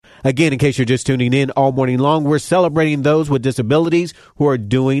Again, in case you're just tuning in, all morning long, we're celebrating those with disabilities who are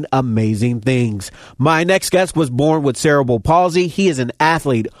doing amazing things. My next guest was born with cerebral palsy. He is an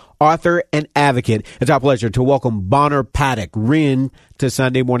athlete, author, and advocate. It's our pleasure to welcome Bonner Paddock, Rinn, to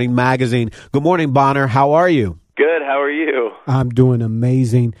Sunday Morning Magazine. Good morning, Bonner. How are you? Good. How are you? I'm doing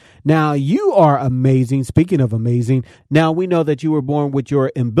amazing. Now, you are amazing. Speaking of amazing, now we know that you were born with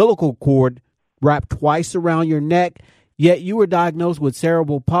your umbilical cord wrapped twice around your neck, yet you were diagnosed with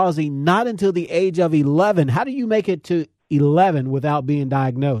cerebral palsy not until the age of 11. How do you make it to 11 without being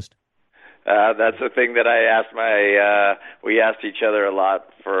diagnosed? That's the thing that we asked each other a lot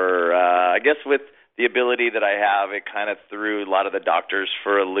for, I guess with the ability that I have, it kind of threw a lot of the doctors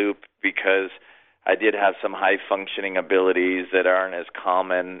for a loop because I did have some high-functioning abilities that aren't as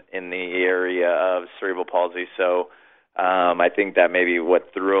common in the area of cerebral palsy. So I think that maybe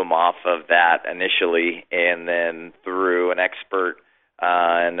what threw them off of that initially, and then through an expert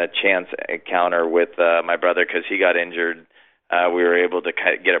and a chance encounter with my brother because he got injured, we were able to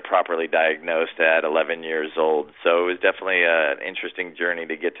get it properly diagnosed at 11 years old. So it was definitely an interesting journey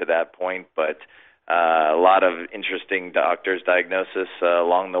to get to that point, but a lot of interesting doctors' diagnosis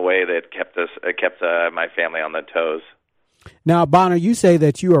along the way that kept my family on the toes. Now, Bonner, you say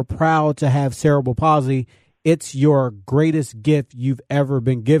that you are proud to have cerebral palsy. It's your greatest gift you've ever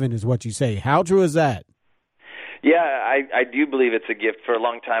been given, is what you say. How true is that? Yeah, I do believe it's a gift. For a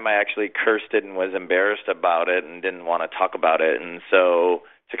long time, I actually cursed it and was embarrassed about it and didn't want to talk about it. And so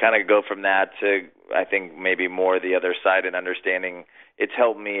to kind of go from that to, I think, maybe more the other side and understanding, it's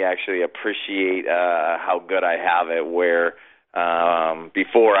helped me actually appreciate how good I have it, where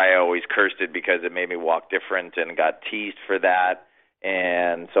before I always cursed it because it made me walk different and got teased for that.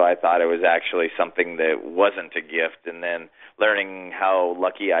 And so I thought it was actually something that wasn't a gift. And then learning how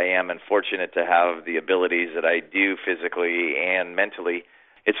lucky I am and fortunate to have the abilities that I do physically and mentally,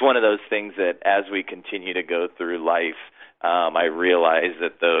 it's one of those things that as we continue to go through life, I realize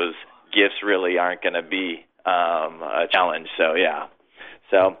that those gifts really aren't going to be a challenge. So, yeah.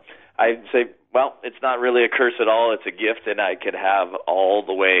 So I'd say, well, it's not really a curse at all. It's a gift, and I could have all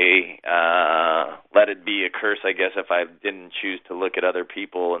the way let it be a curse, I guess, if I didn't choose to look at other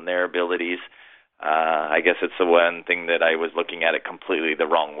people and their abilities. I guess it's the one thing that I was looking at it completely the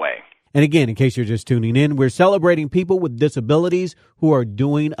wrong way. And again, in case you're just tuning in, we're celebrating people with disabilities who are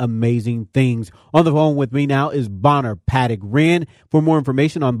doing amazing things. On the phone with me now is Bonner Paddock Rinn. For more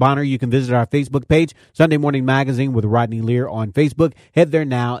information on Bonner, you can visit our Facebook page, Sunday Morning Magazine with Rodney Lear on Facebook. Head there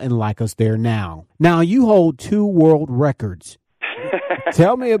now and like us there now. Now, you hold 2 world records.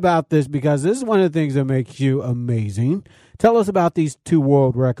 Tell me about this, because this is one of the things that makes you amazing. Tell us about these 2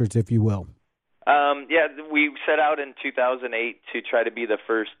 world records, if you will. Yeah, we set out in 2008 to try to be the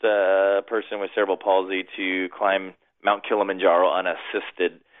first person with cerebral palsy to climb Mount Kilimanjaro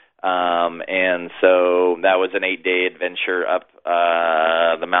unassisted. And so that was an 8-day adventure up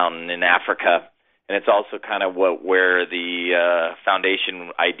the mountain in Africa. And it's also kind of where the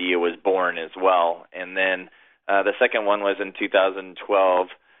foundation idea was born as well. And then the second one was in 2012,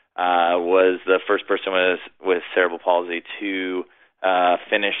 was the first person with cerebral palsy to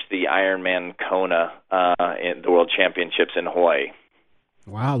finished the Ironman Kona in the World Championships in Hawaii.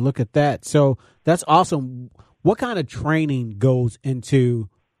 Wow, look at that. So that's awesome. What kind of training goes into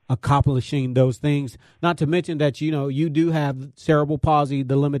accomplishing those things? Not to mention that, you do have cerebral palsy,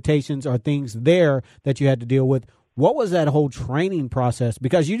 the limitations are things there that you had to deal with. What was that whole training process?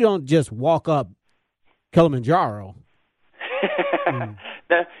 Because you don't just walk up Kilimanjaro.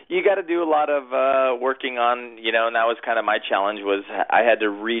 You got to do a lot of working on, and that was kind of my challenge, was I had to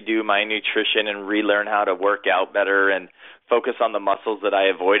redo my nutrition and relearn how to work out better and focus on the muscles that I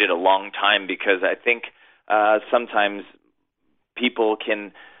avoided a long time, because I think sometimes people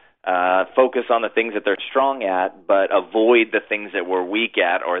can focus on the things that they're strong at, but avoid the things that we're weak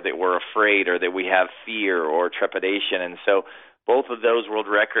at, or that we're afraid, or that we have fear or trepidation. And so both of those world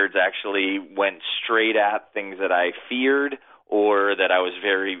records actually went straight at things that I feared or that I was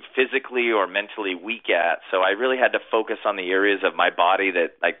very physically or mentally weak at. So I really had to focus on the areas of my body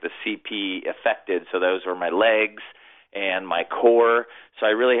that, like, the CP affected. So those were my legs and my core. So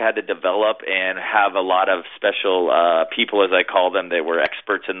I really had to develop and have a lot of special people, as I call them, that were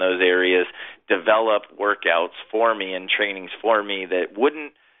experts in those areas, develop workouts for me and trainings for me that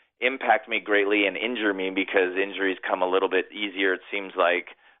wouldn't impact me greatly and injure me, because injuries come a little bit easier, it seems like,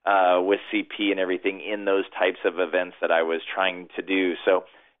 with CP and everything in those types of events that I was trying to do. So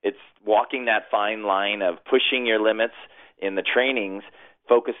it's walking that fine line of pushing your limits in the trainings,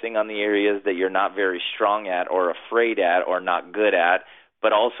 focusing on the areas that you're not very strong at or afraid at or not good at,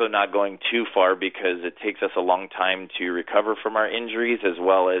 but also not going too far because it takes us a long time to recover from our injuries, as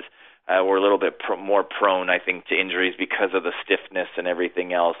well as we're a little bit more prone, I think, to injuries because of the stiffness and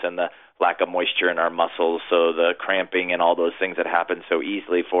everything else and the lack of moisture in our muscles. So the cramping and all those things that happen so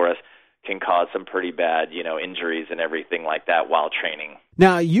easily for us can cause some pretty bad, injuries and everything like that while training.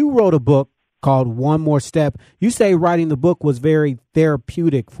 Now, you wrote a book called One More Step. You say writing the book was very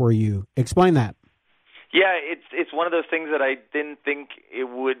therapeutic for you. Explain that. Yeah, it's one of those things that I didn't think it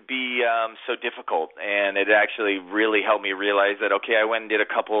would be so difficult, and it actually really helped me realize that, okay, I went and did a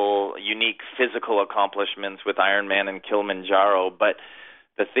couple unique physical accomplishments with Ironman and Kilimanjaro, but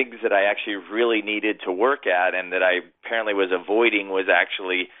the things that I actually really needed to work at and that I apparently was avoiding was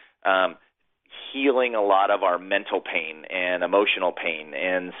actually healing a lot of our mental pain and emotional pain.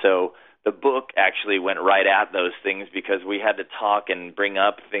 And so the book actually went right at those things because we had to talk and bring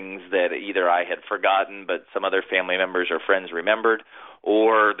up things that either I had forgotten but some other family members or friends remembered,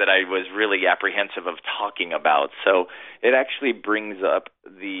 or that I was really apprehensive of talking about. So it actually brings up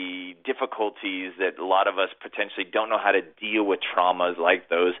the difficulties that a lot of us potentially don't know how to deal with traumas like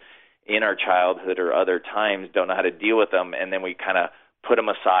those in our childhood or other times, don't know how to deal with them, and then we kind of put them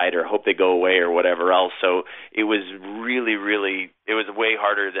aside or hope they go away or whatever else. So it was really, it was way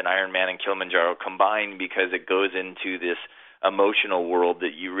harder than Ironman and Kilimanjaro combined because it goes into this emotional world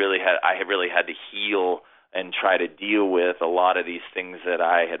that I really had to heal and try to deal with a lot of these things that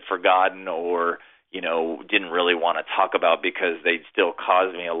I had forgotten or, didn't really want to talk about because they'd still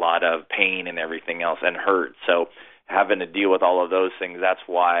cause me a lot of pain and everything else and hurt. So having to deal with all of those things, that's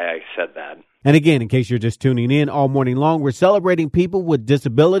why I said that. And again, in case you're just tuning in, all morning long, we're celebrating people with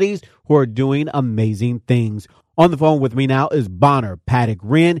disabilities who are doing amazing things. On the phone with me now is Paddock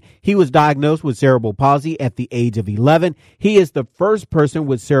Rinn. He was diagnosed with cerebral palsy at the age of 11. He is the first person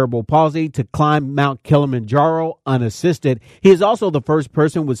with cerebral palsy to climb Mount Kilimanjaro unassisted. He is also the first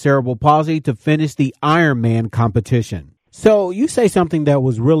person with cerebral palsy to finish the Ironman competition. So you say something that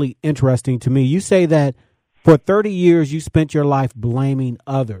was really interesting to me. You say that for 30 years, you spent your life blaming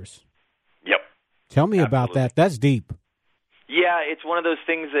others. Yep. Tell me Absolutely. about that. That's deep. Yeah, it's one of those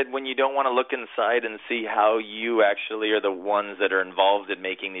things that when you don't want to look inside and see how you actually are the ones that are involved in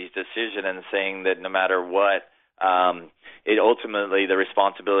making these decisions and saying that no matter what, it ultimately, the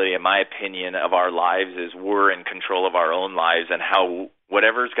responsibility, in my opinion, of our lives is we're in control of our own lives, and how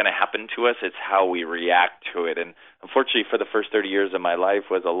whatever's going to happen to us, it's how we react to it. And unfortunately, for the first 30 years of my life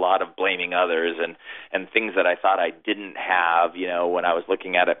was a lot of blaming others and things that I thought I didn't have, when I was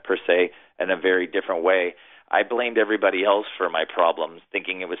looking at it per se in a very different way. I blamed everybody else for my problems,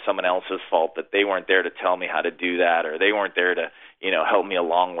 thinking it was someone else's fault, that they weren't there to tell me how to do that, or they weren't there to, help me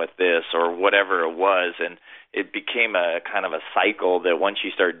along with this, or whatever it was. And it became a kind of a cycle that once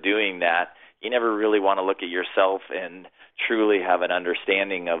you start doing that, you never really want to look at yourself and truly have an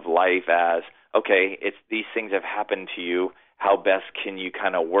understanding of life as, okay, these things have happened to you. How best can you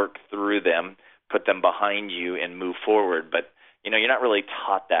kind of work through them, put them behind you, and move forward? But you're not really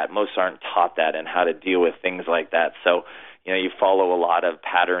taught that. Most aren't taught that and how to deal with things like that. So, you follow a lot of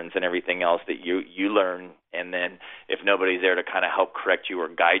patterns and everything else that you learn, and then if nobody's there to kind of help correct you or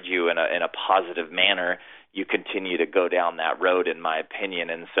guide you in a positive manner, you continue to go down that road, in my opinion.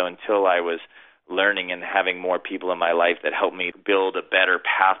 And so until I was learning and having more people in my life that helped me build a better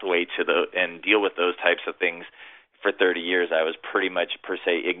pathway and deal with those types of things, for 30 years I was pretty much per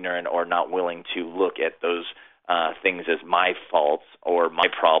se ignorant or not willing to look at those things as my faults or my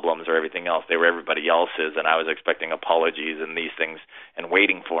problems or everything else. They were everybody else's, and I was expecting apologies and these things and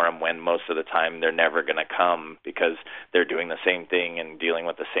waiting for them when most of the time they're never going to come because they're doing the same thing and dealing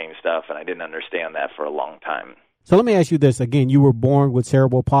with the same stuff, and I didn't understand that for a long time. So let me ask you this. Again, you were born with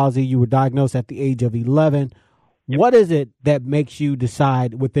cerebral palsy. You were diagnosed at the age of 11. Yep. What is it that makes you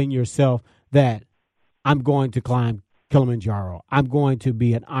decide within yourself that I'm going to climb Kilimanjaro, I'm going to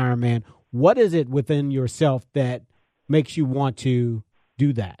be an Ironman? What is it within yourself that makes you want to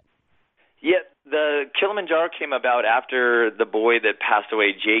do that? Yeah, the Kilimanjaro came about after the boy that passed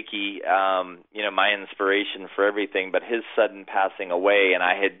away, Jakey, my inspiration for everything, but his sudden passing away. And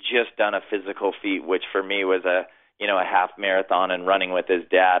I had just done a physical feat, which for me was a half marathon and running with his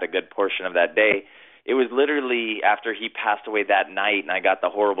dad a good portion of that day. It was literally after he passed away that night and I got the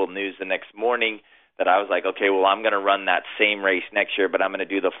horrible news the next morning that I was like, okay, well, I'm going to run that same race next year, but I'm going to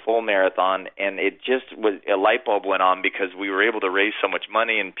do the full marathon. And it just was, a light bulb went on because we were able to raise so much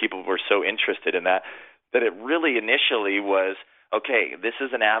money and people were so interested in that it really initially was, okay, this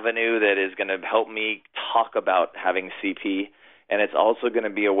is an avenue that is going to help me talk about having CP and it's also going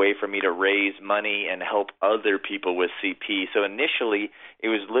to be a way for me to raise money and help other people with CP. So initially, it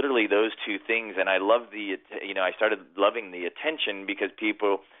was literally those two things, and I started loving the attention because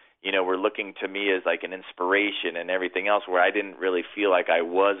people, were looking to me as like an inspiration and everything else, where I didn't really feel like I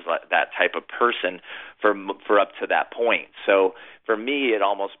was that type of person for up to that point. So for me, it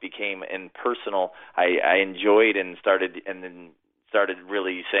almost became impersonal. I enjoyed and started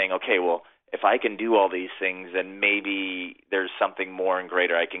really saying, okay, well, if I can do all these things, then maybe there's something more and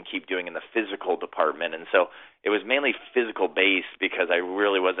greater I can keep doing in the physical department. And so it was mainly physical-based because I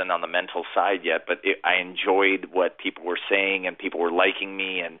really wasn't on the mental side yet, but I enjoyed what people were saying, and people were liking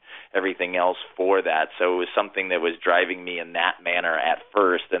me and everything else for that. So it was something that was driving me in that manner at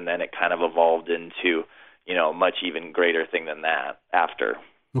first, and then it kind of evolved into, a much even greater thing than that after.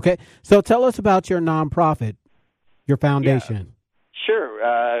 Okay. So tell us about your nonprofit, your foundation. Yeah.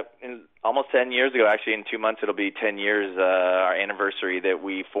 Sure. Almost 10 years ago, actually, in 2 months, it'll be 10 years, our anniversary, that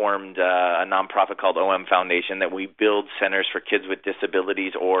we formed a nonprofit called OM Foundation, that we build centers for kids with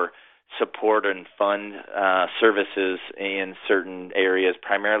disabilities or support and fund services in certain areas,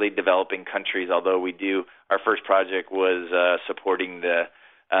 primarily developing countries, although our first project was supporting the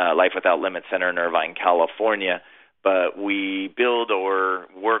Life Without Limits Center in Irvine, California. But we build or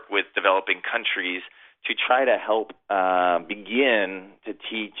work with developing countries to try to help begin to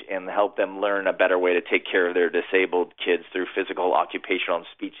teach and help them learn a better way to take care of their disabled kids through physical, occupational, and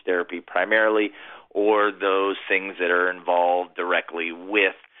speech therapy primarily, or those things that are involved directly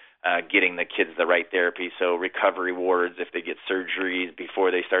with getting the kids the right therapy. So recovery wards, if they get surgeries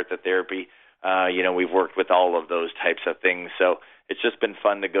before they start the therapy, we've worked with all of those types of things. So it's just been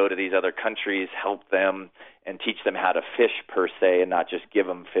fun to go to these other countries, help them, and teach them how to fish per se, and not just give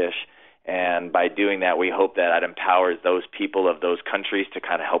them fish. And by doing that, we hope that empowers those people of those countries to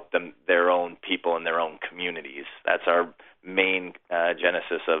kind of help them, their own people in their own communities. That's our main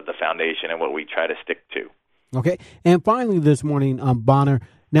genesis of the foundation and what we try to stick to. Okay. And finally this morning, Bonner,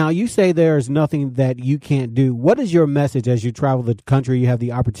 now you say there is nothing that you can't do. What is your message as you travel the country? You have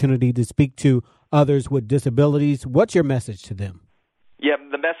the opportunity to speak to others with disabilities. What's your message to them? Yeah,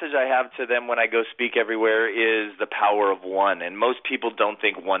 the message I have to them when I go speak everywhere is the power of one. And most people don't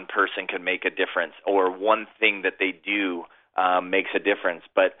think one person can make a difference, or one thing that they do makes a difference.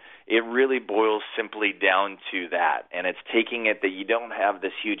 But it really boils simply down to that. And it's taking it that you don't have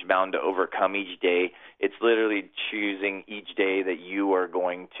this huge mountain to overcome each day. It's literally choosing each day that you are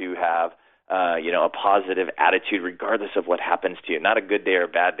going to have a positive attitude regardless of what happens to you. Not a good day or a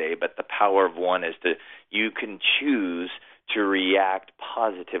bad day, but the power of one is you can choose to react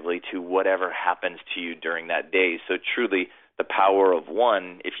positively to whatever happens to you during that day. So truly, the power of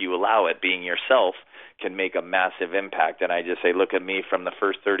one, if you allow it, being yourself, can make a massive impact. And I just say, look at me from the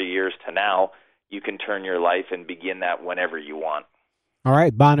first 30 years to now. You can turn your life and begin that whenever you want. All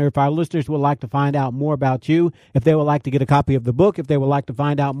right, Bonner, if our listeners would like to find out more about you, if they would like to get a copy of the book, if they would like to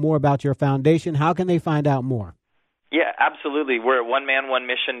find out more about your foundation, how can they find out more? Yeah, absolutely. We're at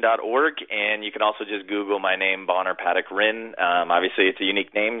oneman1mission.org, and you can also just Google my name, Bonner Paddock Rinn. Obviously, it's a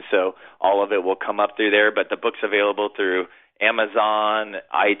unique name, so all of it will come up through there, but the book's available through Amazon,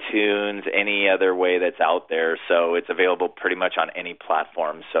 iTunes, any other way that's out there. So it's available pretty much on any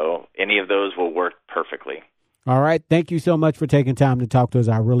platform. So any of those will work perfectly. All right. Thank you so much for taking time to talk to us.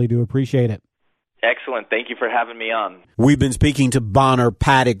 I really do appreciate it. Excellent. Thank you for having me on. We've been speaking to Bonner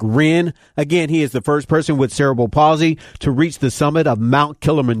Paddock Rinn. Again, he is the first person with cerebral palsy to reach the summit of Mount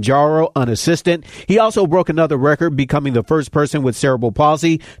Kilimanjaro unassisted. He also broke another record, becoming the first person with cerebral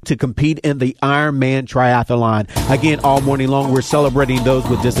palsy to compete in the Ironman Triathlon. Again, all morning long, we're celebrating those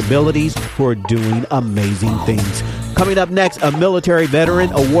with disabilities who are doing amazing things. Coming up next, a military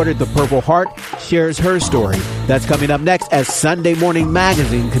veteran awarded the Purple Heart shares her story. That's coming up next as Sunday Morning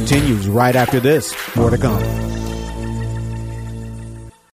Magazine continues right after this. More to come.